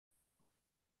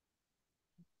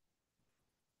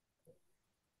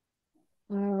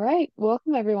All right.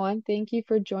 Welcome, everyone. Thank you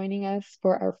for joining us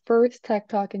for our first Tech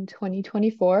Talk in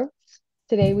 2024.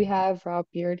 Today, we have Rob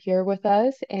Beard here with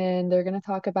us, and they're going to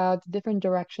talk about the different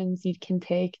directions you can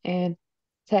take in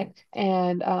tech.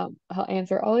 And I'll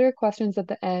answer all your questions at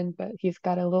the end, but he's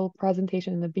got a little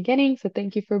presentation in the beginning. So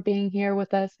thank you for being here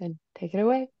with us and take it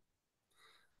away.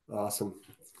 Awesome.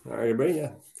 All right, everybody.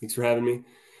 Yeah, thanks for having me.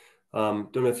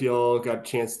 Don't know if you all got a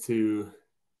chance to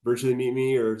virtually meet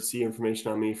me or see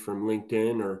information on me from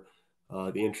LinkedIn or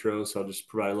the intro, so I'll just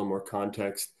provide a little more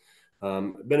context.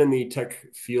 I've been in the tech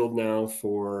field now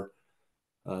for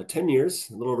 10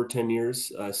 years, a little over 10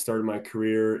 years. I started my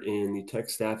career in the tech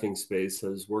staffing space. I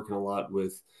was working a lot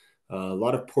with a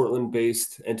lot of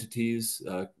Portland-based entities,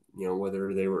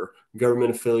 whether they were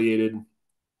government affiliated,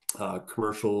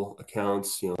 commercial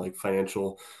accounts, like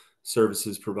financial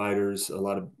services providers, a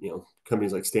lot of,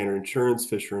 companies like Standard Insurance,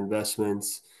 Fisher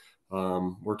Investments,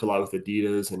 worked a lot with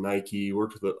Adidas and Nike,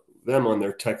 worked with them on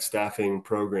their tech staffing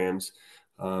programs.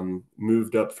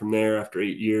 Moved up from there after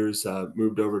 8 years,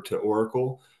 moved over to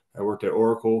Oracle. I worked at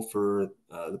Oracle for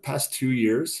the past 2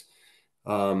 years.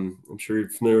 I'm sure you're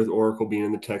familiar with Oracle being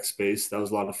in the tech space. That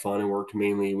was a lot of fun and worked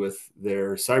mainly with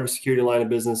their cybersecurity line of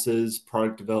businesses,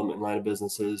 product development line of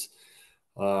businesses,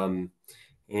 um,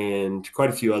 and quite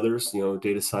a few others,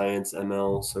 data science,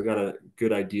 ML. So I got a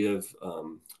good idea of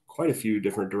quite a few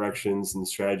different directions and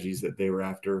strategies that they were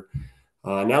after.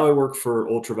 Now I work for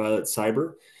UltraViolet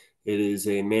Cyber. It is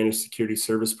a managed security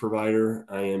service provider.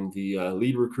 I am the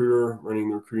lead recruiter running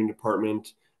the recruiting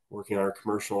department, working on our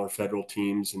commercial or federal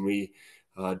teams. And we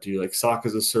do like SOC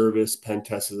as a service, pen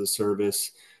test as a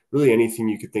service, really anything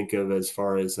you could think of as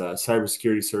far as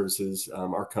cybersecurity services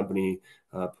our company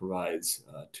provides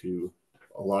to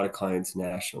a lot of clients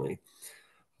nationally.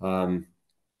 Um,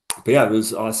 but yeah, it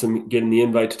was awesome getting the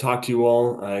invite to talk to you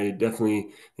all. I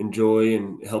definitely enjoy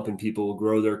and helping people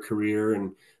grow their career.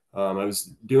 And I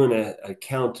was doing a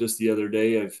count just the other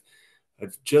day. I've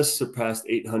just surpassed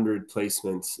 800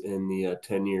 placements in the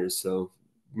 10 years. So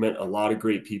met a lot of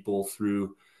great people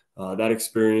through that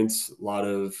experience, a lot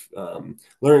of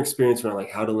learning experience around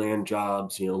like how to land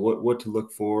jobs, what to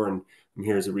look for. And I'm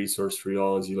here as a resource for you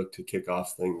all as you look to kick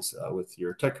off things with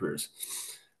your tech careers.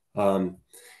 Um,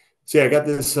 so yeah, I got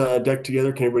this deck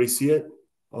together. Can everybody see it?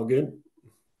 All good?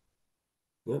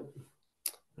 Yep.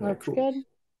 All right, Looks cool. good.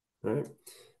 All right.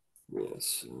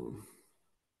 Yes.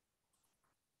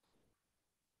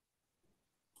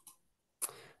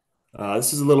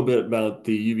 This is a little bit about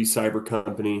the UV Cyber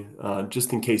company,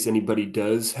 just in case anybody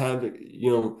does have,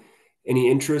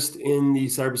 any interest in the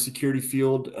cybersecurity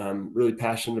field. I'm really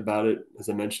passionate about it. As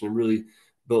I mentioned, I really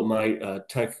built my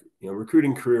tech,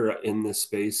 recruiting career in this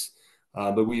space.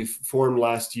 But we've formed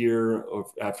last year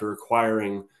after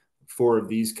acquiring four of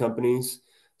these companies.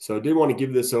 So I did want to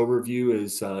give this overview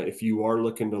as if you are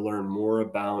looking to learn more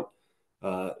about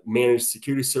managed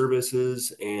security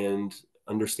services and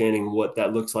understanding what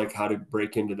that looks like, how to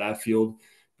break into that field.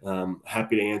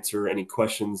 Happy to answer any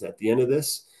questions at the end of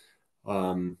this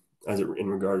in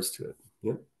regards to it.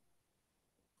 Yep.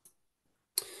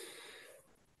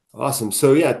 Awesome.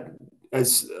 So yeah,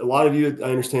 as a lot of you, I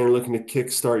understand, are looking to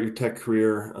kickstart your tech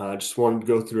career. I just wanted to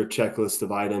go through a checklist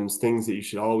of items, things that you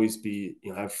should always be,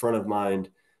 have front of mind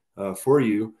for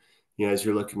you, as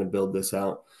you're looking to build this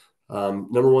out.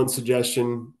 Number one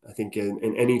suggestion, I think,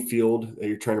 in any field that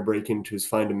you're trying to break into is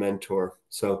find a mentor.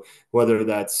 So whether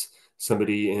that's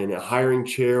somebody in a hiring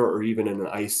chair or even in an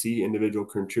IC, individual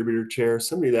contributor chair,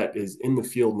 somebody that is in the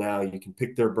field now, you can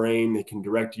pick their brain, they can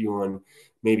direct you on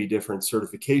maybe different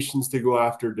certifications to go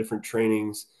after, different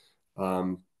trainings.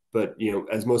 But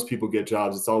as most people get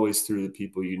jobs, it's always through the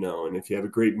people you know. And if you have a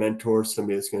great mentor,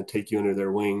 somebody that's going to take you under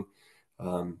their wing,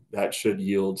 that should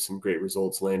yield some great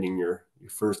results landing your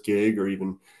first gig or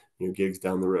even gigs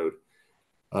down the road.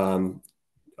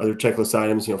 Other checklist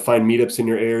items, find meetups in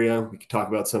your area. We could talk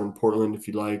about some in Portland if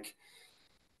you'd like.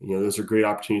 Those are great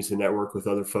opportunities to network with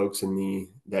other folks in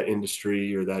that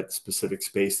industry or that specific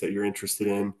space that you're interested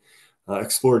in.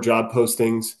 Explore job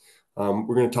postings.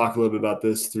 We're going to talk a little bit about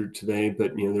this through today,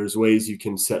 but there's ways you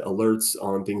can set alerts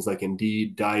on things like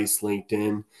Indeed, Dice,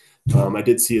 LinkedIn. I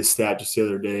did see a stat just the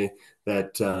other day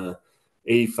that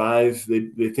 85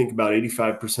 they think about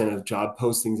 85% of job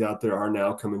postings out there are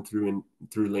now coming through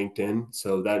LinkedIn.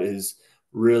 So that is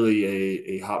really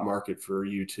a hot market for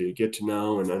you to get to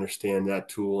know and understand that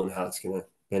tool and how it's going to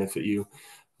benefit you.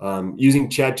 Using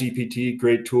ChatGPT,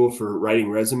 great tool for writing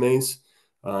resumes.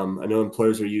 I know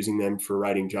employers are using them for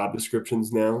writing job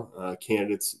descriptions now.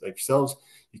 Candidates like yourselves,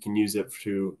 you can use it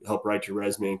to help write your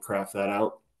resume and craft that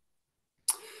out.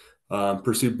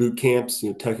 Pursue boot camps,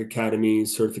 tech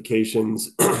academies, certifications.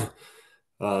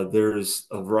 There's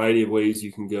a variety of ways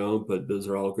you can go, but those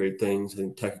are all great things. I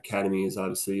think Tech Academy is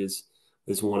obviously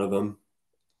is one of them.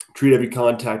 Treat every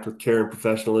contact with care and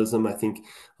professionalism. I think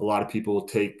a lot of people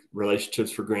take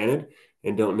relationships for granted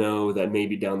and don't know that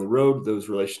maybe down the road those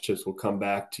relationships will come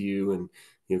back to you and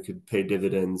could pay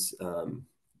dividends,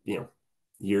 you know,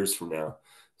 years from now.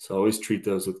 So always treat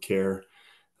those with care.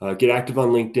 Get active on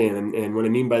LinkedIn, and what I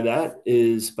mean by that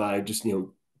is by just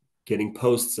getting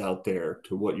posts out there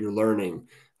to what you're learning.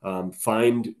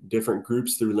 Find different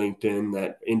groups through LinkedIn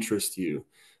that interest you.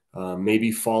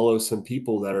 Maybe follow some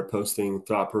people that are posting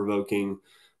thought-provoking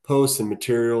posts and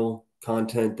material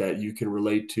content that you can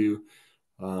relate to.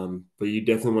 But you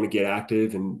definitely want to get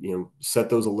active and set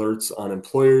those alerts on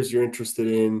employers you're interested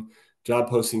in, job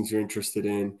postings you're interested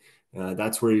in.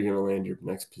 That's where you're going to land your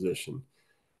next position.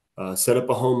 Set up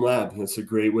a home lab. That's a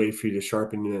great way for you to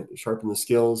sharpen the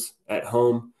skills at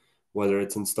home, whether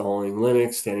it's installing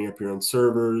Linux, standing up your own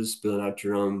servers, building out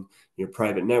your own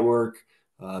private network.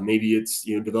 Maybe it's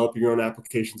developing your own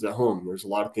applications at home. There's a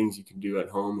lot of things you can do at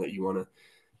home that you want to,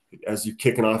 as you're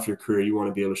kicking off your career, you want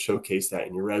to be able to showcase that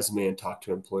in your resume and talk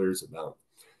to employers about.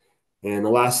 And the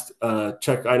last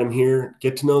check item here: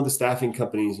 get to know the staffing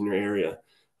companies in your area.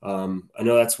 I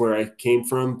know that's where I came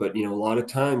from, but a lot of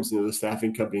times, the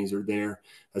staffing companies are there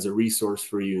as a resource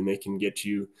for you, and they can get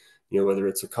you, whether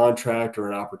it's a contract or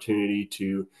an opportunity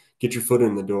to get your foot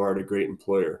in the door at a great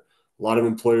employer. A lot of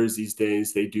employers these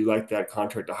days, they do like that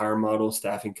contract to hire model.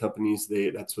 Staffing companies,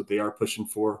 that's what they are pushing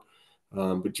for.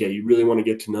 But yeah, you really want to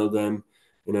get to know them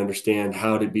and understand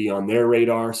how to be on their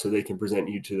radar so they can present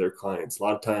you to their clients. A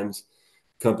lot of times,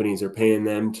 companies are paying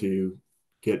them to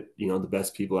get the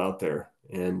best people out there,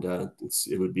 and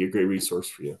it would be a great resource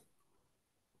for you.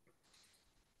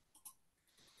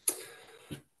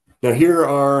 Now here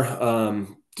are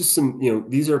just some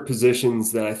these are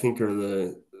positions that I think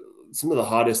are some of the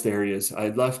hottest areas. I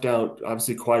left out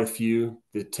obviously quite a few.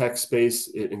 The tech space,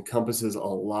 it encompasses a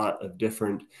lot of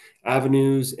different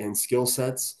avenues and skill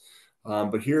sets,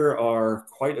 but here are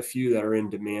quite a few that are in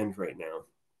demand right now.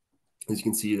 As you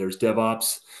can see, there's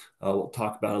DevOps. We'll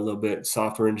talk about a little bit: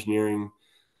 software engineering,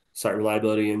 site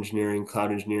reliability engineering,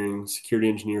 cloud engineering, security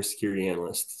engineer, security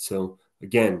analyst. So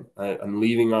again, I'm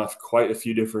leaving off quite a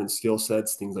few different skill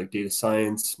sets, things like data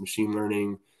science, machine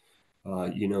learning.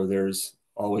 There's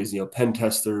always pen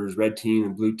testers, red team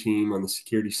and blue team on the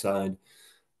security side.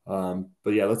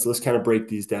 But yeah, let's kind of break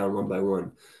these down one by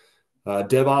one.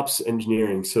 DevOps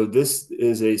engineering. So this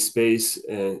is a space,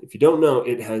 if you don't know,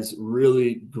 it has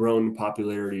really grown in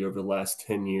popularity over the last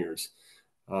 10 years.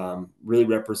 Really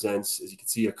represents, as you can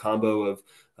see, a combo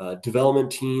of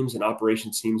development teams and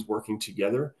operations teams working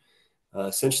together.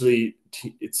 Essentially,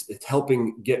 it's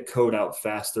helping get code out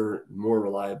faster, more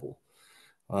reliable.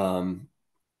 Um,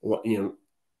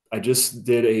 I just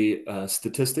did a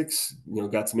statistics,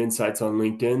 got some insights on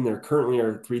LinkedIn. There currently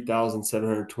are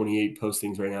 3,728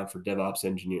 postings right now for DevOps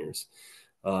engineers.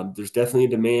 There's definitely a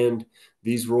demand.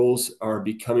 These roles are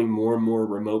becoming more and more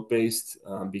remote based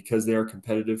because they are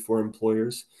competitive for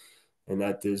employers. And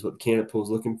that is what the candidate pool is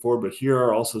looking for. But here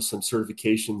are also some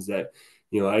certifications that,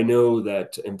 I know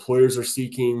that employers are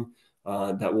seeking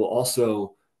that will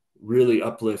also really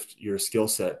uplift your skill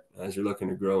set as you're looking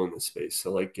to grow in this space.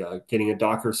 So like getting a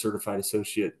Docker certified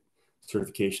associate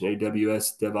certification,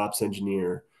 AWS DevOps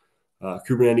engineer,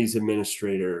 Kubernetes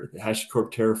administrator,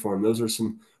 HashiCorp Terraform. Those are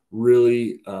some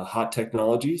really hot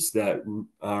technologies that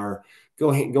are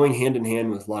going hand in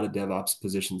hand with a lot of DevOps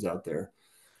positions out there.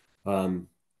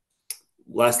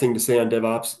 Last thing to say on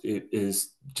DevOps, it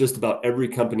is just about every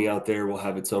company out there will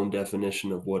have its own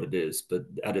definition of what it is, but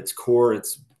at its core,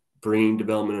 it's bringing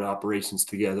development and operations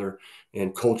together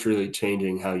and culturally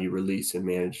changing how you release and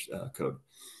manage code.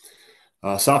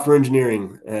 Software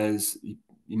engineering, as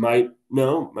you might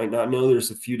not know, there's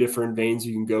a few different veins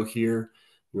you can go here,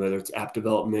 whether it's app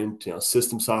development,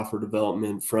 system software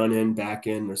development, front end, back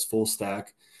end, there's full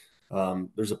stack.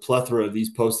 There's a plethora of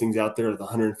these postings out there with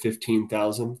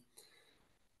 115,000.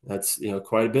 That's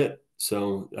quite a bit.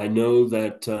 So I know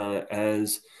that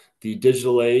as the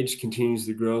digital age continues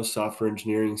to grow, software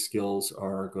engineering skills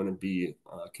are going to be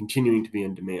continuing to be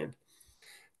in demand.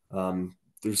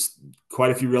 There's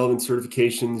quite a few relevant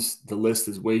certifications. The list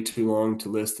is way too long to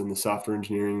list in the software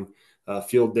engineering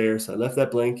field there, so I left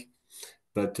that blank.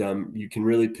 But you can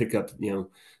really pick up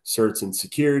certs in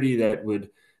security that would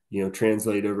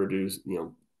translate over to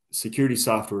security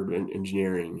software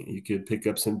engineering. You could pick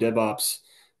up some DevOps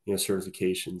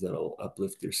certifications that'll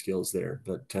uplift your skills there.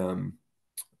 But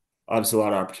obviously a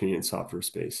lot of opportunity in software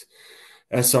space.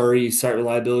 SRE, site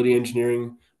reliability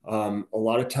engineering. A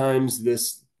lot of times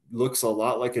this looks a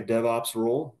lot like a DevOps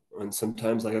role. and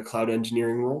sometimes like a cloud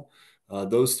engineering role.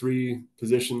 Those three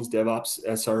positions, DevOps,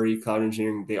 SRE, cloud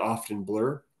engineering, they often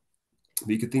blur. But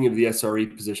you could think of the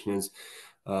SRE position as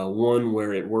one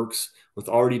where it works with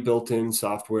already built-in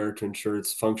software to ensure it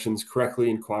functions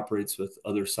correctly and cooperates with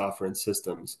other software and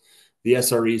systems. The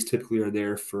SREs typically are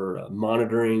there for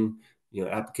monitoring,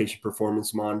 application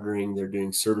performance monitoring. They're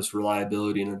doing service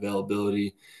reliability and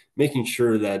availability, making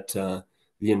sure that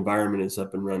the environment is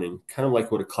up and running, kind of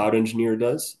like what a cloud engineer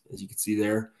does, as you can see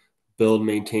there. Build,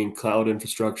 maintain cloud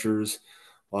infrastructures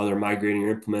while they're migrating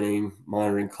or implementing,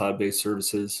 monitoring cloud-based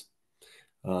services.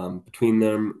 Between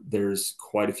them, there's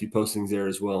quite a few postings there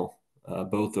as well,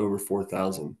 both over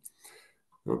 4,000.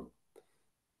 Oh,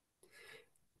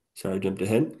 sorry, I jumped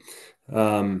ahead.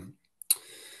 Um,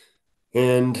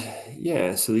 and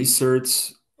yeah, so these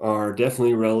certs are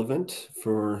definitely relevant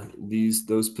for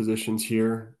those positions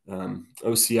here.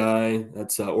 OCI,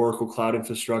 that's Oracle Cloud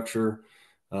Infrastructure.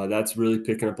 That's really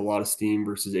picking up a lot of steam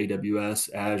versus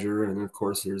AWS, Azure, and then of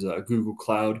course there's Google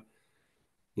Cloud.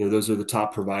 Those are the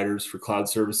top providers for cloud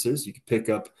services. You can pick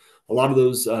up a lot of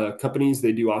those companies.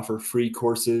 They do offer free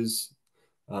courses,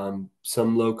 some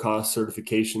low-cost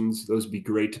certifications. Those would be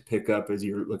great to pick up as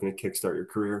you're looking to kickstart your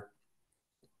career.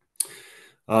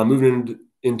 Moving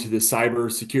into the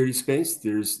cyber security space,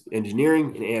 there's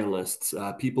engineering and analysts.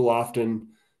 People often,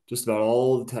 just about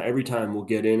all the time, every time, will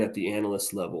get in at the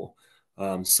analyst level.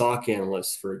 SOC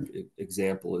analysts, for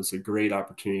example, is a great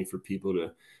opportunity for people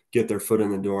to get their foot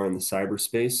in the door in the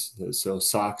cyberspace. So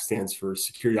SOC stands for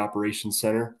Security Operations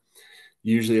Center.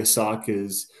 Usually a SOC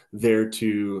is there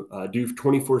to do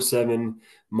 24/7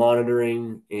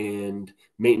 monitoring and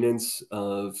maintenance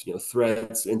of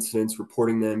threats, incidents,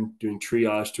 reporting them, doing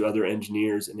triage to other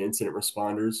engineers and incident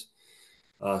responders.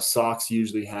 SOCs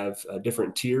usually have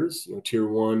different tiers. Tier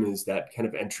one is that kind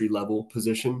of entry level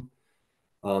position.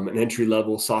 An entry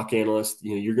level SOC analyst,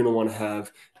 you're going to want to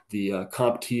have the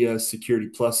CompTIA Security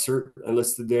Plus cert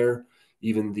listed there,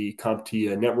 even the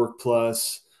CompTIA Network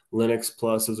Plus, Linux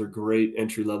Plus. Those are great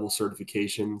entry level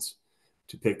certifications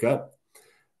to pick up.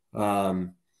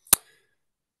 And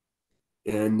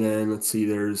then let's see,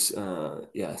 there's, so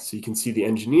you can see the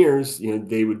engineers,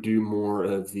 they would do more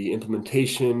of the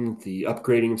implementation, the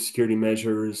upgrading of security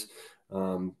measures.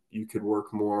 You could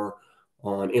work more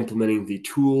on implementing the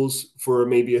tools for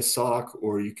maybe a SOC,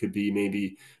 or you could be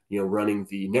maybe, running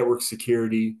the network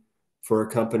security for a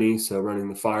company. So running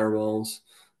the firewalls.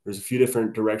 There's a few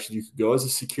different directions you could go as a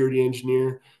security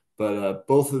engineer, but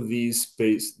both of these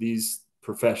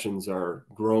professions are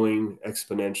growing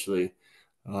exponentially.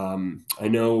 I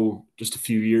know just a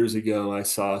few years ago, I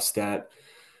saw a stat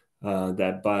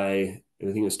that by, I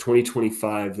think it was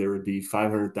 2025, there would be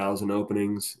 500,000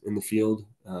 openings in the field.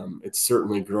 It's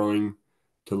certainly growing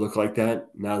to look like that.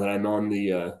 Now that I'm on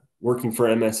the working for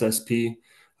MSSP,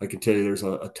 I can tell you there's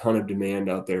a ton of demand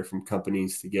out there from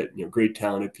companies to get great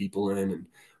talented people in and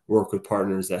work with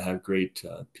partners that have great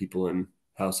people in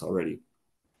house already.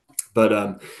 But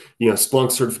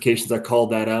Splunk certifications, I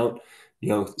called that out.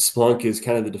 Splunk is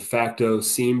kind of the de facto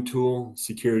SIEM tool,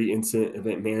 security incident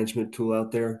event management tool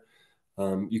out there.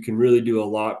 You can really do a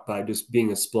lot by just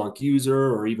being a Splunk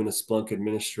user or even a Splunk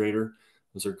administrator.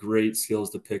 Those are great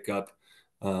skills to pick up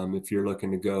if you're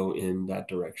looking to go in that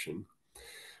direction.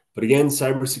 But again,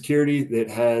 cybersecurity, that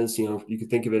has, you could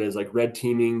think of it as like red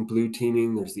teaming, blue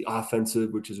teaming. There's the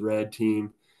offensive, which is red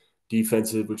team,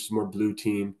 defensive, which is more blue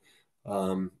team.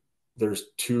 There's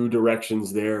two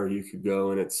directions there you could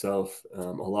go in itself, a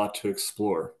lot to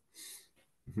explore.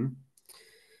 Mm-hmm.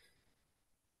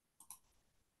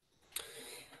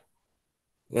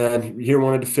 And here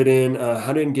wanted to fit in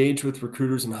how to engage with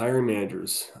recruiters and hiring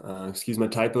managers. Excuse my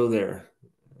typo there.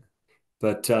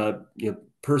 But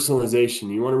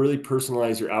personalization, you want to really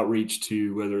personalize your outreach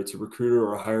to whether it's a recruiter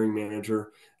or a hiring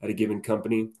manager at a given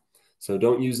company. So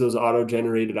don't use those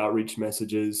auto-generated outreach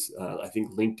messages. I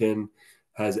think LinkedIn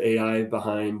has AI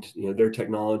behind their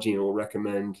technology and will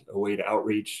recommend a way to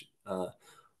outreach.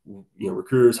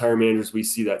 Recruiters, hiring managers, we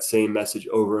see that same message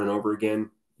over and over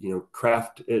again.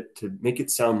 Craft it to make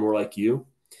it sound more like you.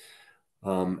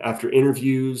 After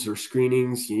interviews or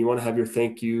screenings, you want to have your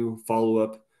thank you follow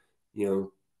up.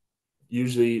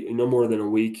 Usually no more than a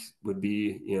week would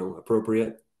be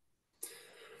appropriate.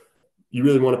 You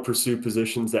really want to pursue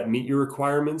positions that meet your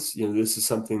requirements. This is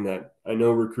something that I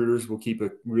know recruiters will keep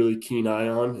a really keen eye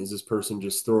on. Is this person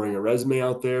just throwing a resume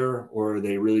out there, or are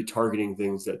they really targeting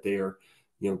things that they are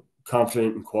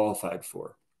confident and qualified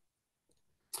for?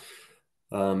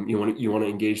 You want to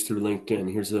engage through LinkedIn.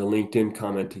 Here's a LinkedIn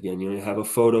comment again. Have a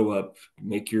photo up,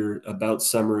 make your about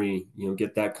summary,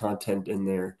 get that content in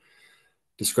there.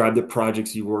 Describe the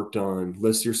projects you worked on,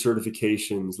 list your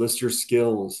certifications, list your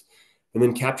skills, and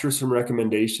then capture some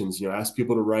recommendations. Ask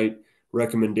people to write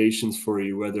recommendations for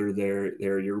you, whether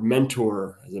they're your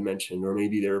mentor, as I mentioned, or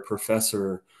maybe they're a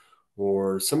professor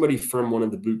or somebody from one of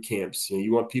the boot camps.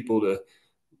 You want people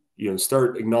to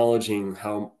start acknowledging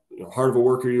how hard of a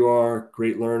worker you are,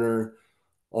 great learner.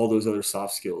 All those other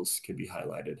soft skills could be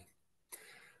highlighted.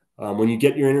 When you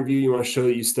get your interview, you want to show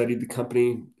that you studied the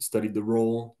company, studied the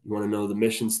role. You want to know the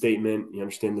mission statement. You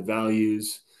understand the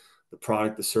values, the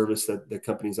product, the service that the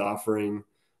company's offering.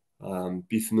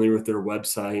 Be familiar with their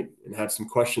website and have some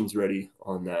questions ready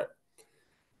on that.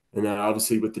 And then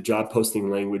obviously with the job posting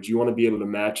language, you want to be able to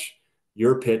match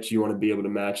your pitch. You want to be able to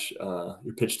match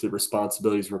your pitch to the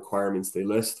responsibilities and requirements they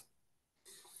list.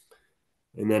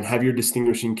 And then have your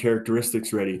distinguishing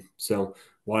characteristics ready. So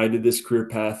why did this career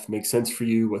path make sense for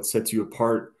you? What sets you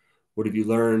apart? What have you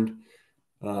learned?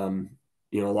 A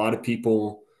lot of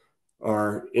people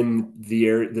are in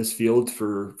this field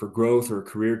for growth or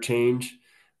career change.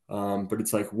 But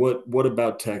it's like, what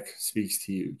about tech speaks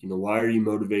to you? Why are you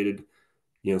motivated,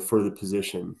 for the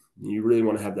position? You really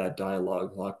want to have that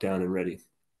dialogue locked down and ready.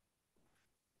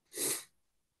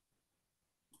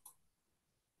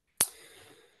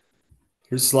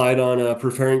 Here's a slide on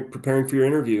preparing for your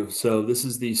interview. So this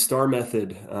is the STAR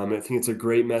method. I think it's a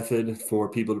great method for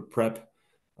people to prep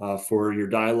for your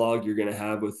dialogue you're going to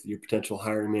have with your potential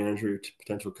hiring manager, your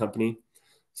potential company.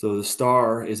 So the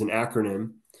STAR is an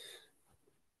acronym.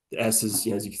 The S is,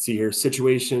 as you can see here,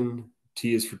 situation.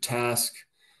 T is for task.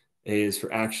 A is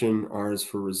for action. R is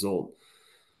for result.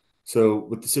 So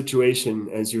with the situation,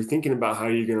 as you're thinking about how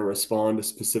you're going to respond to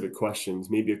specific questions,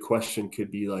 maybe a question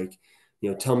could be like,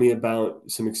 tell me about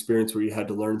some experience where you had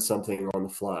to learn something on the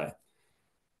fly.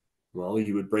 Well,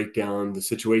 you would break down the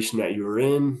situation that you were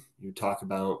in. You would talk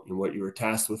about what you were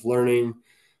tasked with learning.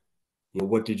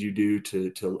 What did you do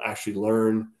to actually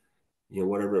learn,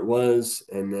 whatever it was,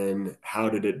 and then how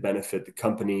did it benefit the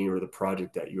company or the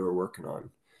project that you were working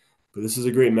on. But this is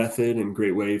a great method and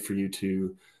great way for you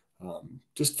to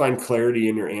just find clarity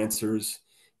in your answers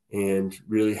and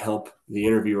really help the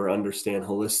interviewer understand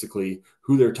holistically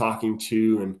who they're talking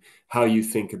to and how you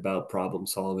think about problem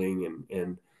solving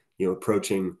and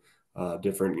approaching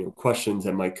different questions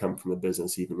that might come from the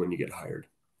business even when you get hired.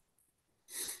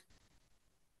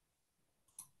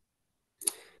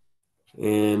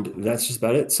 And that's just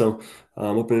about it. So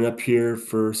I'm opening up here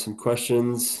for some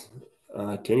questions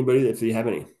to anybody if you have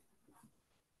any.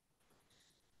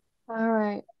 All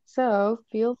right. So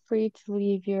feel free to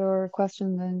leave your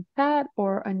questions in chat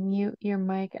or unmute your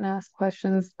mic and ask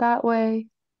questions that way.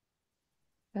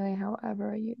 Really,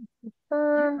 however you Hi,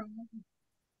 prefer. Rob.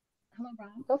 Hello, Rob.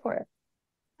 Go for it.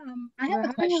 I have We're a having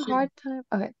a question. hard time.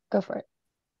 Okay, go for it.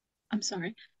 I'm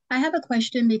sorry. I have a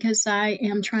question because I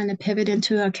am trying to pivot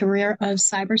into a career of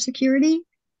cybersecurity,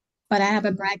 but I have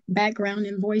a background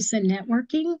in voice and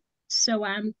networking. So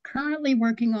I'm currently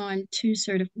working on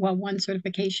one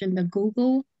certification, the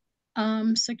Google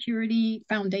Security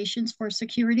Foundations for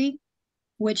Security,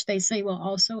 which they say will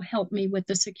also help me with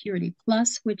the Security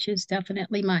Plus, which is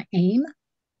definitely my aim.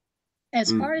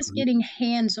 As far as Mm-hmm. getting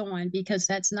hands-on, because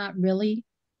that's not really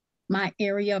my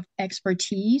area of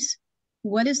expertise,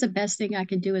 what is the best thing I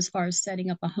can do as far as setting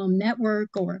up a home network,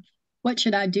 or what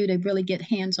should I do to really get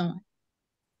hands on?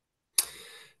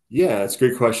 Yeah, that's a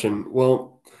great question.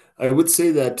 Well, I would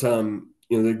say that the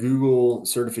Google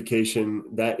certification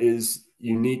that is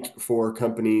unique for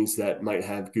companies that might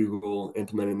have Google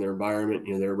implemented in their environment.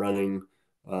 They're running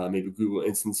maybe Google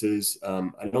instances.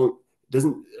 I don't. It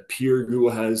doesn't appear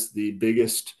Google has the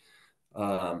biggest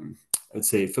I'd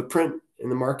say footprint in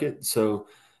the market. So,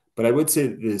 but I would say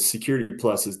the Security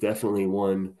Plus is definitely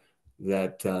one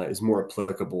that is more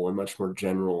applicable and much more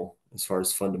general as far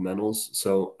as fundamentals.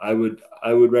 So I would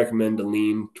recommend to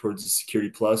lean towards the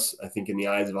Security Plus. I think in the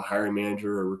eyes of a hiring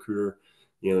manager or recruiter,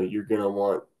 you're gonna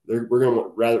want we're gonna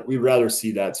want we'd rather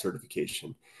see that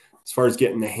certification. As far as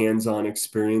getting the hands-on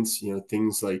experience,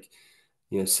 things like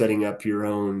setting up your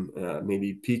own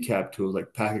maybe PCAP tools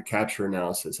like packet capture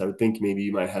analysis. I would think maybe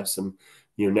you might have some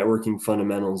networking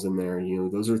fundamentals in there.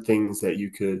 Those are things that you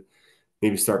could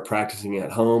maybe start practicing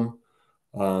at home.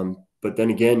 But then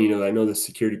again, I know the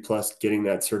Security Plus getting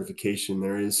that certification,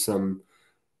 there is some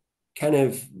kind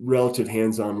of relative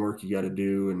hands-on work you got to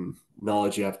do and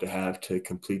knowledge you have to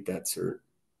complete that cert.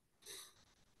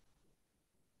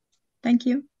 Thank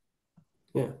you.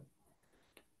 Yeah.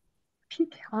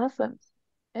 Awesome.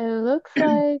 It looks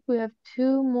like we have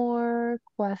two more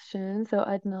questions. So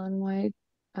Adnan,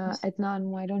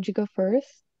 why don't you go first?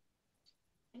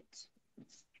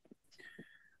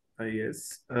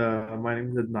 Yes, my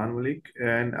name is Adnan Malik,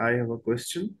 and I have a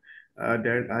question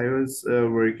that I was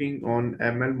working on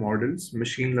ML models,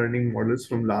 machine learning models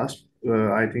from last,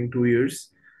 I think, 2 years.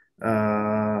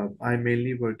 I'm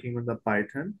mainly working on the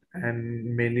Python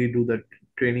and mainly do the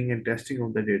training and testing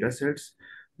of the data sets.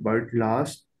 But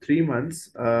last 3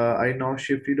 months, I now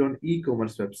shifted on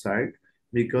e-commerce website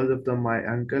because of the my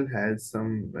uncle has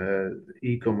some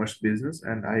e-commerce business,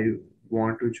 and I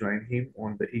want to join him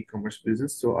on the e-commerce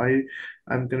business. So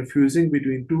I'm confusing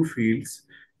between two fields.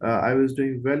 I was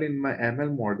doing well in my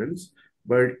ML models,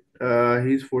 but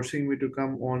he's forcing me to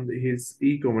come on his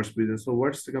e-commerce business. So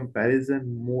what's the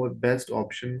comparison more best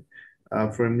option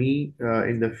for me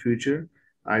in the future?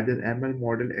 Either ML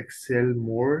model excel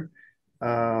more,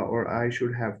 or I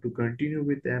should have to continue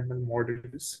with ML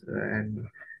models and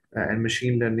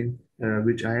machine learning,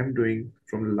 which I am doing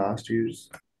from the last years.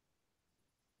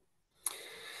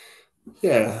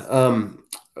 Yeah,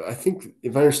 I think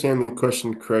if I understand the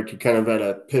question correct, you're kind of at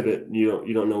a pivot.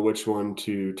 You don't know which one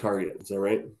to target. Is that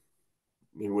right?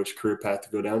 Maybe which career path to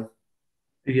go down?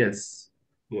 Yes.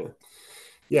 Yeah.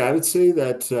 Yeah, I would say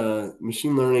that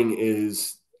machine learning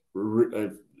is,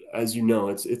 as you know,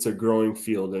 it's a growing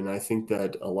field, and I think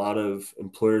that a lot of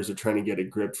employers are trying to get a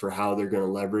grip for how they're going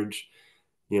to leverage,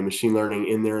 machine learning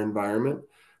in their environment.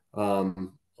 A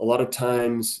lot of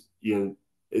times,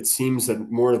 it seems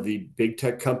that more of the big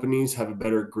tech companies have a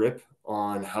better grip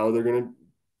on how they're going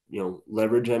to,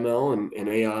 leverage ML and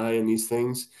AI and these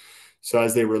things. So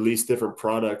as they release different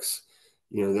products,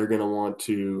 they're going to want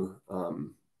to,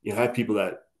 have people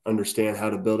that understand how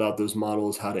to build out those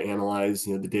models, how to analyze,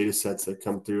 the data sets that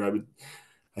come through.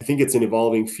 I think it's an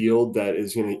evolving field that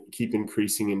is going to keep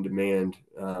increasing in demand.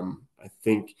 I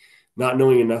think not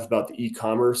knowing enough about the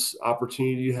e-commerce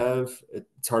opportunity you have,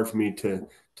 it's hard for me to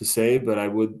say, but I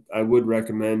would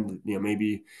recommend,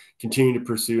 maybe continue to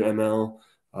pursue ML,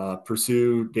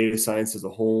 pursue data science as a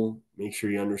whole. Make sure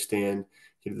you understand,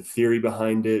 the theory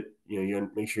behind it.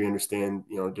 You make sure you understand,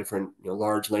 different,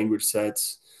 large language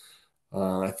sets.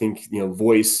 I think,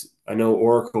 voice. I know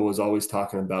Oracle was always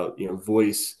talking about,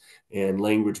 voice and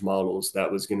language models.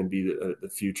 That was going to be the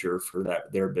future for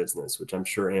their business, which I'm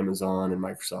sure Amazon and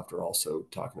Microsoft are also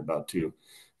talking about too.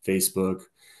 Facebook.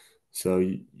 So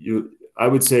I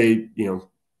would say,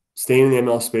 staying in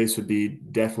the ML space would be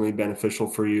definitely beneficial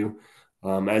for you.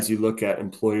 As you look at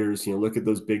employers, look at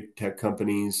those big tech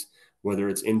companies, whether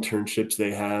it's internships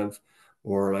they have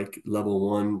or like level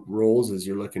one roles as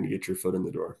you're looking to get your foot in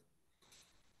the door.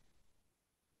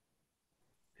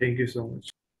 Thank you so much.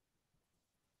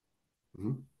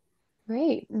 Mm-hmm.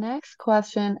 Great. Next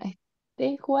question. I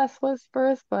think Wes was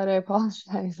first, but I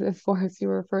apologize if Forrest you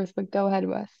were first, but go ahead,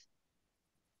 Wes.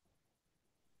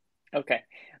 Okay.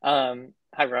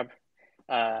 Hi, Rob.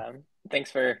 Thanks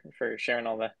for sharing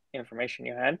all the information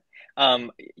you had.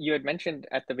 You had mentioned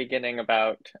at the beginning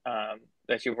about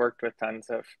that you've worked with tons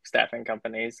of staffing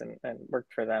companies and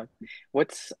worked for them.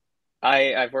 What's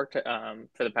I've worked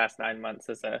for the past 9 months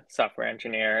as a software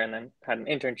engineer and then had an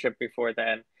internship before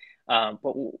then. But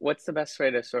what's the best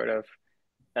way to sort of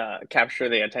capture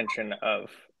the attention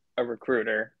of a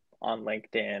recruiter on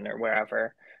LinkedIn or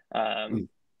wherever? Um,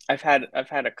 I've had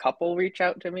a couple reach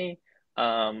out to me,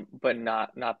 but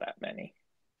not that many.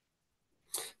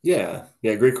 Yeah,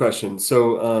 yeah, great question.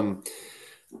 So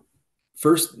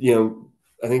first,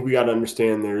 I think we got to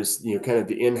understand there's, kind of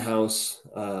the in-house.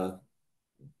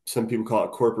 Some people call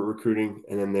it corporate recruiting,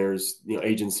 and then there's,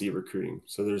 agency recruiting.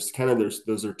 So there's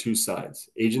those are two sides.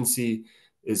 Agency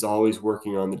is always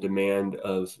working on the demand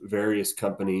of various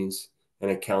companies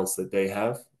and accounts that they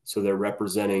have. So they're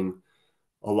representing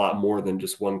a lot more than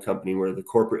just one company, where the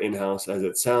corporate in-house, as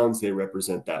it sounds, they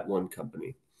represent that one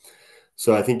company.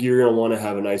 So I think you're going to want to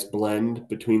have a nice blend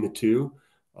between the two.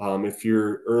 If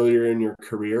you're earlier in your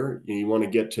career, you want to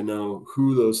get to know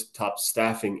who those top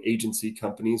staffing agency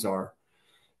companies are,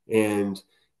 and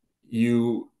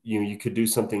you could do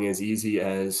something as easy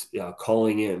as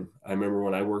calling in. I remember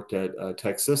when I worked at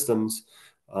Tech Systems,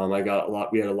 we had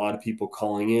a lot of people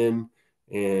calling in,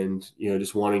 and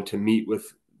just wanting to meet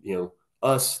with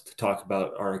us to talk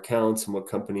about our accounts and what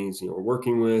companies we're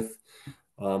working with.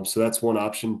 So that's one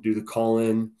option. Do the call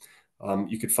in.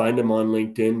 You could find them on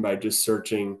LinkedIn by just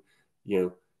searching,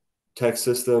 Tech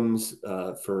Systems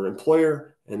for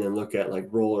employer, and then look at like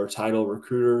role or title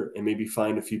recruiter, and maybe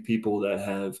find a few people that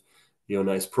have a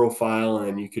nice profile, and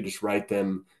then you could just write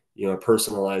them a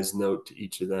personalized note to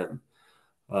each of them.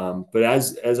 But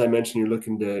as I mentioned, you're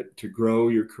looking to grow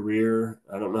your career.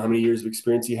 I don't know how many years of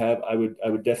experience you have. I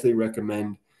would definitely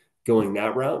recommend going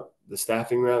that route, the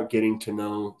staffing route, getting to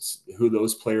know who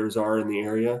those players are in the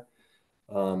area.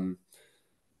 Um,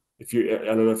 if you're, I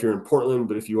don't know if you're in Portland,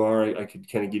 but if you are, I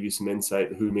could kind of give you some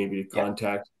insight who maybe to Yeah,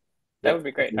 contact. that Yeah. would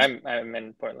be great. I'm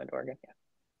in Portland, Oregon. Yeah.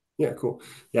 Yeah, cool.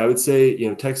 Yeah, I would say,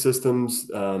 Tech Systems,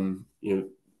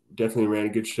 definitely ran a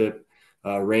good ship.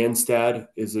 Randstad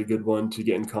is a good one to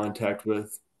get in contact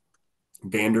with.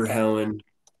 Okay. Vanderhouen.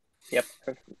 Yep.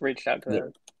 I've reached out to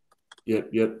Yep. them.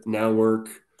 Yep. Now work.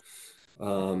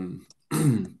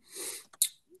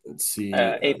 Let's see.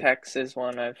 Apex is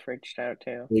one I've reached out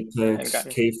to and Apex,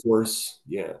 gotten. K-Force.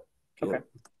 Yeah. Okay.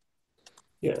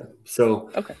 Yeah. So,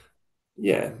 Okay.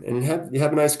 yeah, and you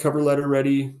have a nice cover letter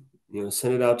ready.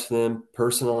 Send it out to them,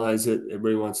 personalize it.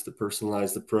 Everybody wants the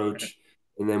personalized approach.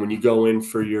 And then when you go in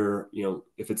for your,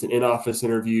 if it's an in-office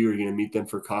interview or you're going to meet them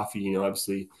for coffee,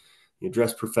 obviously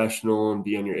dress professional and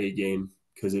be on your A game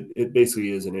because it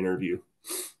basically is an interview.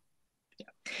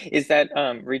 Is that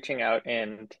reaching out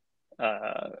and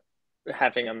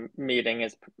having a meeting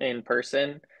is in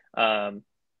person?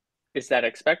 Is that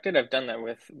expected? I've done that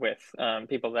with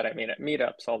people that I meet at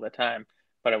meetups all the time,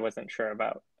 but I wasn't sure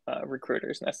about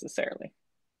recruiters necessarily.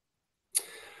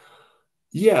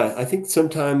 Yeah, I think a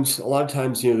lot of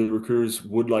times, the recruiters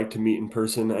would like to meet in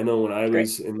person. I know when I Great.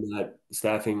 was in that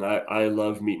staffing, I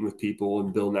love meeting with people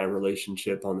and building that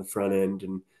relationship on the front end.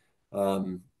 And,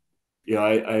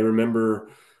 I remember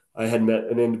I had met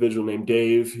an individual named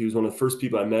Dave. He was one of the first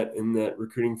people I met in that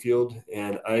recruiting field.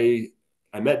 And I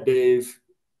met Dave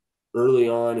early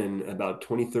on in about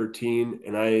 2013,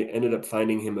 and I ended up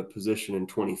finding him a position in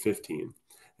 2015.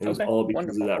 And it was Okay. all because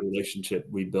of Wonderful. that relationship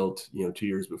we built, 2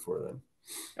 years before then.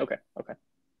 Okay. Okay.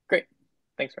 Great.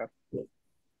 Thanks, Rob. Yeah,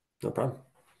 no problem.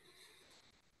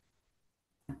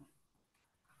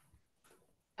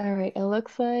 All right, it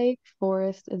looks like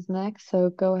Forrest is next,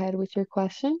 so go ahead with your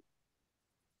question.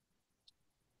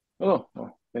 Oh,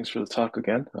 well, thanks for the talk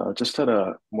again. Just had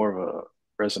a more of a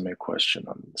resume question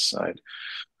on the side.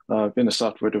 I've been a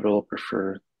software developer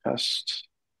for the past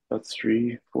about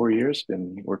 3, 4 years.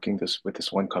 Been working with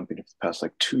this one company for the past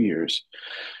like 2 years,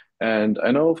 and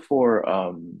I know for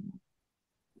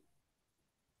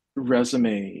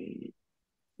resume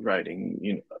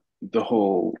writing, the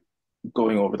whole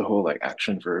going over the whole like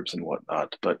action verbs and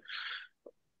whatnot. But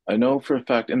I know for a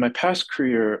fact in my past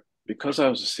career, because I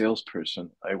was a salesperson,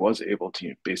 I was able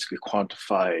to basically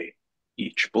quantify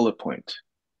each bullet point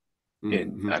in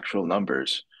Mm-hmm. actual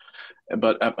numbers.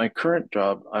 But at my current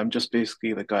job, I'm just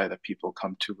basically the guy that people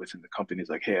come to within the company is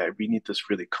like, hey, we need this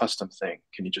really custom thing.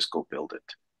 Can you just go build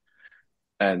it?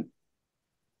 And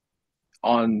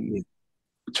on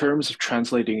terms of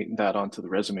translating that onto the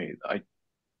resume, I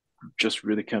just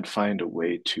really can't find a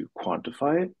way to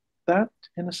quantify that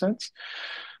in a sense.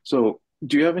 So,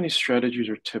 do you have any strategies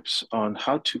or tips on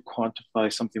how to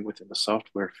quantify something within the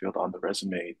software field on the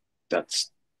resume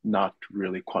that's not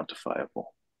really quantifiable?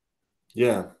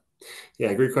 Yeah.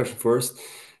 Yeah. Great question, Forrest.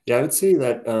 Yeah, I would say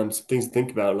that some things to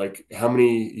think about, like how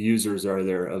many users are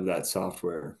there of that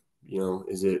software?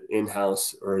 Is it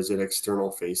in-house or is it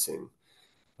external facing?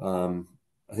 Um,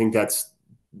 I think that's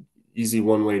easy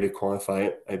one way to quantify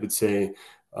it. I would say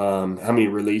how many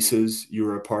releases you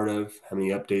were a part of, how many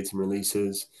updates and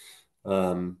releases,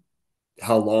 um,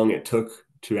 how long it took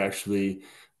to actually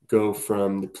go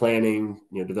from the planning,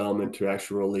 development to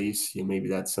actual release. Maybe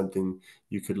that's something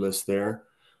you could list there.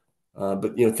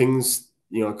 But things,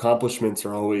 accomplishments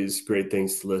are always great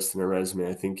things to list in a resume.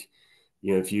 I think,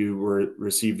 if you were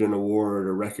received an award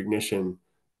or recognition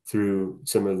through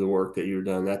some of the work that you've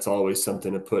done, that's always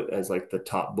something to put as like the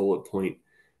top bullet point,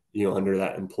 under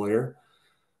that employer.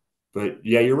 But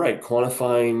yeah, you're right.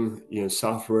 Quantifying,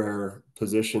 software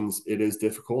positions, it is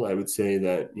difficult. I would say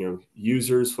that,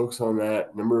 users focus on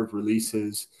that, number of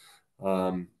releases.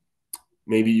 Um,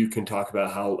 Maybe you can talk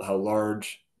about how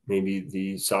large maybe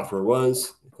the software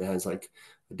was. If it has like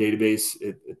a database,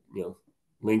 it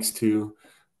links to.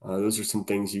 Those are some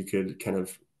things you could kind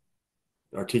of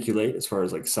articulate as far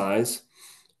as like size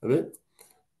of it.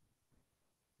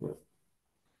 Yeah.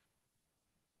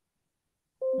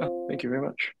 Oh, thank you very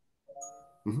much.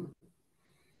 Mm-hmm.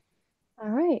 All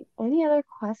right, any other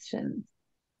questions?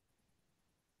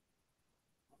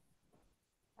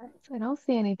 All right, so I don't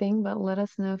see anything, but let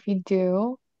us know if you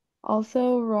do.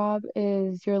 Also, Rob,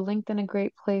 is your LinkedIn a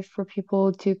great place for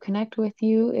people to connect with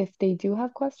you if they do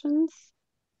have questions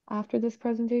after this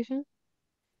presentation?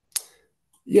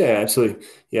 Yeah, absolutely.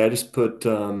 Yeah, I just put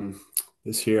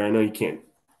this here. I know you can't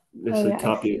Oh necessarily yeah, I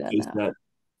copy see and that paste now. that.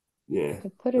 Yeah.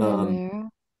 I put it in Um, there.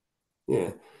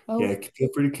 yeah. Oh, Yeah. Feel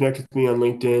free to connect with me on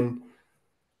LinkedIn.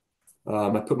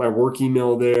 I put my work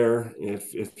email there.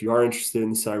 If you are interested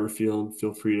in the cyber field,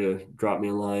 feel free to drop me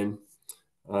a line.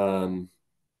 Um,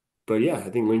 But yeah, I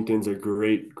think LinkedIn's a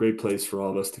great place for all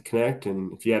of us to connect.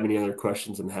 And if you have any other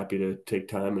questions, I'm happy to take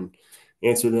time and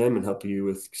answer them and help you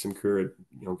with some career,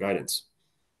 guidance.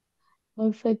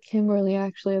 Looks like Kimberly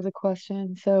actually has a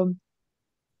question. So,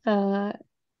 uh,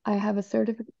 I have a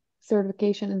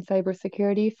certification in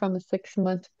cybersecurity from a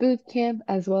 6-month boot camp,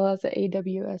 as well as an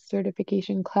AWS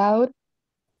certification cloud.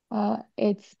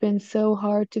 It's been so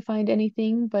hard to find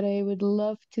anything, but I would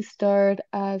love to start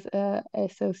as a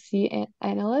SOC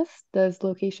analyst. Does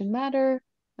location matter?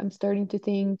 I'm starting to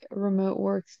think remote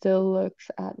work still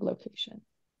looks at location.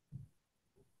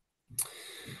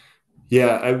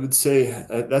 Yeah, I would say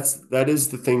that is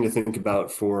the thing to think about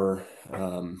for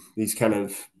these kind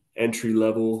of entry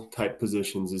level type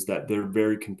positions, is that they're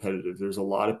very competitive. There's a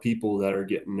lot of people that are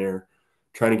getting there,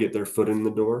 trying to get their foot in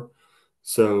the door.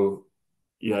 So,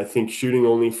 I think shooting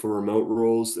only for remote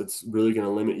roles, it's really going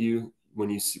to limit you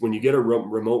when you get a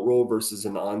remote role versus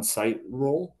an on-site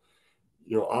role.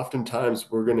 Oftentimes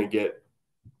we're going to get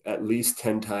at least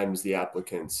 10 times the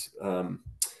applicants.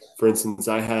 For instance,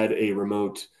 I had a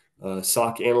remote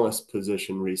SOC analyst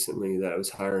position recently that I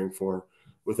was hiring for.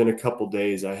 Within a couple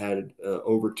days, I had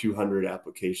over 200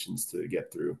 applications to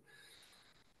get through.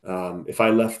 If I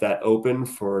left that open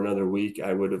for another week,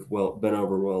 I would have been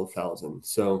over 1,000.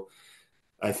 So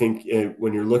I think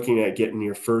when you're looking at getting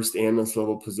your first analyst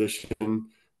level position,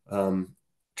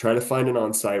 try to find an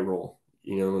on-site role.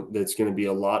 That's going to be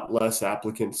a lot less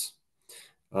applicants,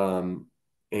 and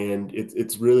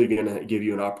it's really going to give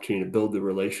you an opportunity to build the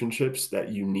relationships that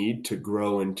you need to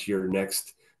grow into your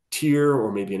next tier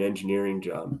or maybe an engineering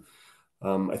job.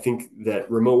 I think that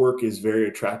remote work is very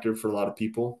attractive for a lot of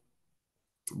people,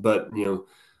 but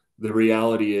the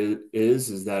reality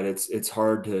is that it's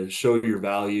hard to show your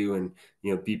value and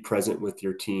be present with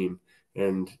your team.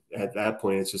 And at that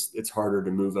point, it's harder to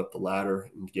move up the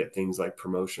ladder and get things like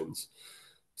promotions.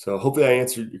 So hopefully I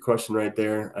answered your question right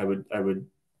there. I would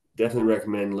definitely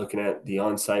recommend looking at the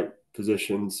on-site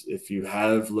positions. If you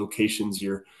have locations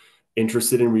you're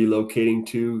interested in relocating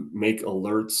to, make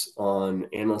alerts on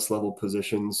analyst level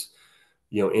positions,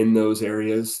 in those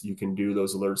areas. You can do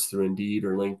those alerts through Indeed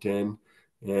or LinkedIn,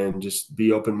 and just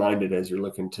be open-minded as you're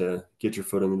looking to get your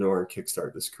foot in the door and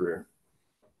kickstart this career.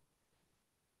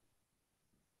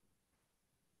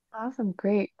 Awesome,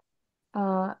 great.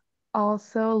 Uh,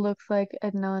 Also looks like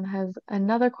Adnan has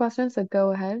another question, so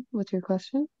go ahead with your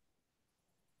question.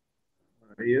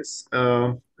 Yes,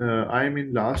 I am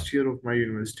in last year of my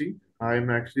university. I am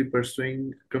actually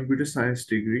pursuing computer science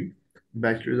degree,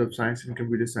 Bachelor's of Science in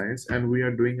Computer Science, and we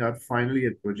are doing our final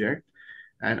year project.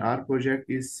 And our project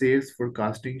is sales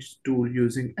forecasting tool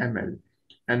using ML,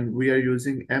 and we are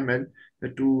using ML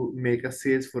to make a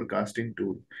sales forecasting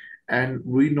tool. And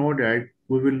we know that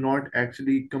we will not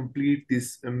actually complete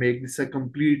this, make this a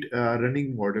complete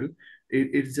running model.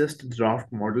 It's just a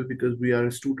draft model because we are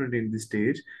a student in this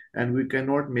stage, and we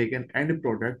cannot make an end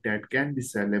product that can be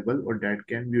sellable or that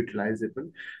can be utilizable.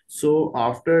 So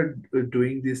after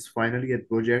doing this final year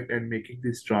project and making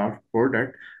this draft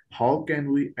product, how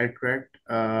can we attract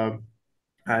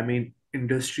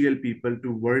industrial people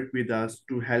to work with us,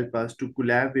 to help us, to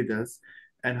collab with us,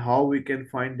 and how we can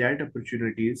find that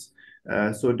opportunities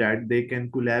so that they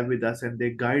can collab with us and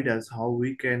they guide us how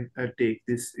we can take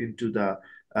this into the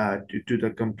to the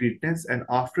completeness. And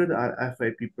after the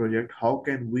FIP project, how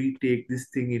can we take this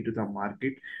thing into the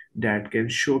market that can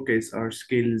showcase our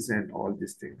skills and all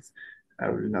these things. I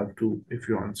would love to if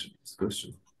you answer this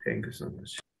question. Thank you so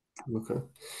much. Okay.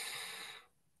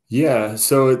 Yeah,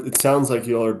 so it sounds like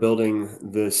you all are building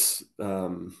this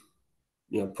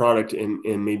product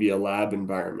in maybe a lab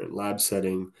environment, lab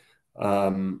setting. I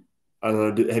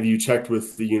don't know, have you checked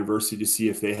with the university to see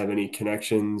if they have any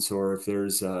connections, or if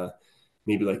there's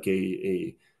maybe like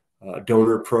a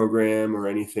donor program or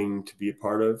anything to be a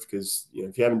part of? Because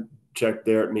if you haven't checked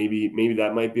there, maybe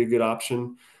that might be a good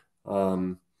option.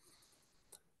 Um,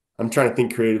 I'm trying to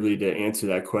think creatively to answer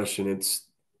that question.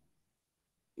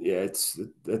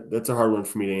 That's a hard one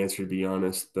for me to answer, to be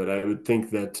honest. But I would think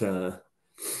that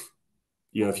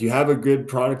if you have a good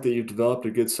product that you've developed,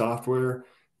 a good software,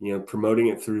 promoting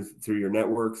it through your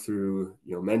network, through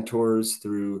mentors,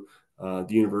 through the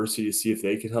university to see if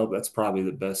they could help. That's probably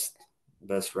the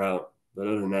best route. But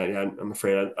other than that, yeah, I'm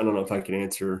afraid I don't know if I can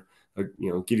answer,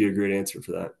 give you a great answer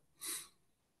for that.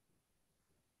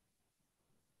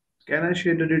 Can I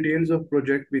share the details of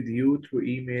project with you through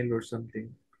email or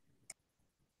something?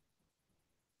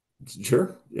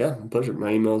 Sure. Yeah, pleasure.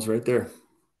 My email is right there.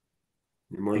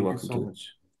 You're more than Thank you welcome so to.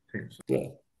 much. Thanks. Yeah.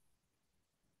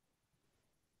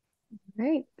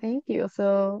 Great, thank you.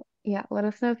 So yeah, let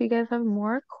us know if you guys have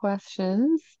more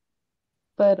questions.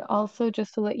 But also,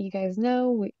 just to let you guys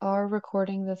know, we are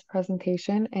recording this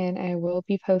presentation and I will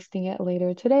be posting it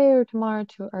later today or tomorrow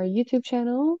to our YouTube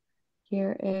channel.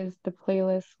 Here is the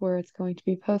playlist where it's going to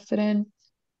be posted in.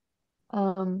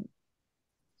 Um,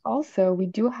 Also, we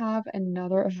do have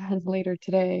another event later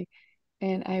today,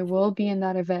 and I will be in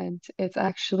that event. It's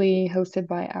actually hosted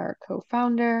by our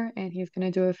co-founder, and he's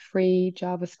going to do a free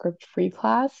JavaScript free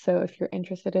class. So if you're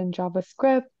interested in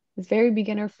JavaScript, it's very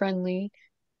beginner friendly.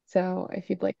 So if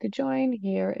you'd like to join,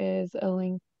 here is a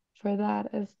link for that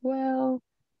as well.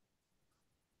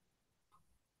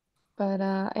 But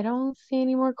I don't see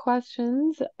any more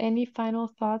questions. Any final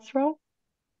thoughts, Rob?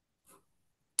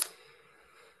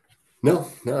 No,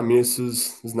 no. I mean, this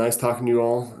is nice talking to you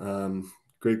all.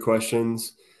 Great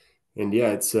questions, and yeah,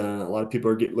 it's a lot of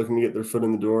people are looking to get their foot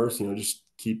in the door. So just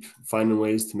keep finding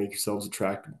ways to make yourselves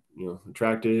attractive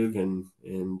and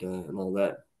all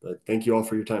that. But thank you all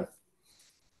for your time.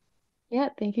 Yeah,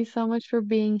 thank you so much for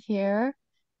being here.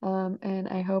 And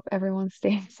I hope everyone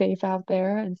stays safe out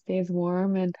there and stays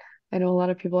warm. And I know a lot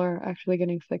of people are actually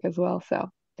getting sick as well. So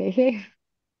stay safe.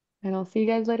 And I'll see you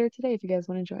guys later today if you guys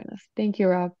want to join us. Thank you,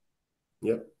 Rob.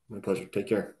 Yep, my pleasure. Take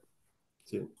care.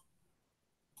 See you.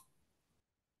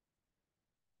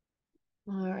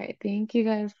 All right. Thank you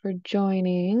guys for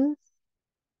joining.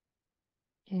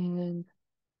 And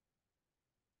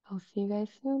I'll see you guys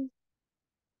soon.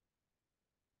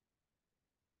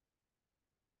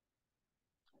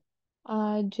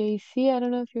 JC, I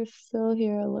don't know if you're still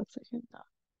here. It looks like you're not.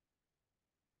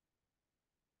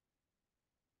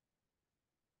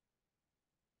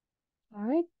 All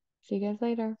right. See you guys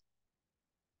later.